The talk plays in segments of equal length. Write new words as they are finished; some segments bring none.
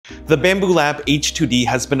The Bambu Lab H2D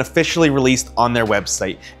has been officially released on their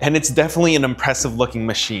website, and it's definitely an impressive looking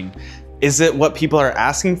machine. Is it what people are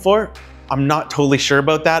asking for? I'm not totally sure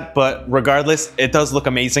about that, but regardless, it does look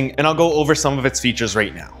amazing, and I'll go over some of its features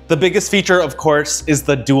right now. The biggest feature, of course, is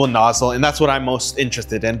the dual nozzle, and that's what I'm most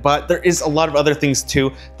interested in, but there is a lot of other things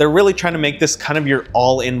too. They're really trying to make this kind of your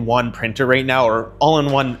all-in-one printer right now, or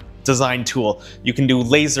all-in-one design tool. You can do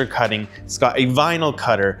laser cutting, it's got a vinyl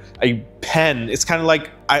cutter, a pen. It's kind of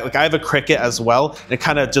like I have a Cricut as well, and it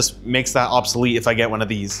kind of just makes that obsolete if I get one of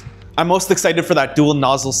these. I'm most excited for that dual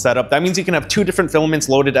nozzle setup. That means you can have two different filaments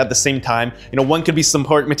loaded at the same time. You know, one could be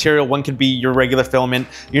support material, one could be your regular filament.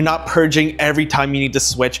 You're not purging every time you need to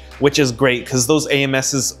switch, which is great because those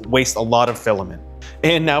AMSs waste a lot of filament.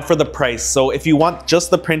 And now for the price. So if you want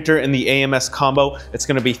just the printer and the AMS combo, it's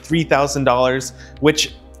gonna be $3,000,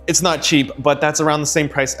 which it's not cheap, but that's around the same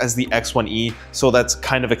price as the X1E, so that's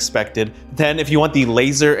kind of expected. Then if you want the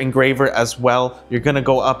laser engraver as well, you're gonna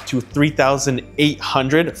go up to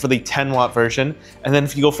 $3,800 for the 10-watt version. And then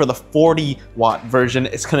if you go for the 40-watt version,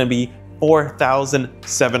 it's gonna be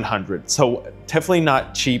 $4,700. So definitely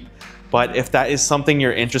not cheap, but if that is something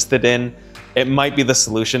you're interested in, it might be the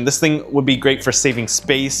solution. This thing would be great for saving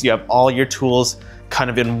space. You have all your tools kind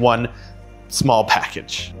of in one small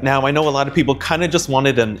package. Now, I know a lot of people kind of just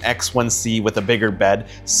wanted an X1C with a bigger bed,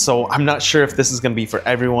 so I'm not sure if this is going to be for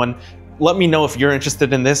everyone. Let me know if you're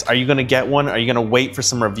interested in this. Are you going to get one? Are you going to wait for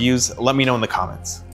some reviews? Let me know in the comments.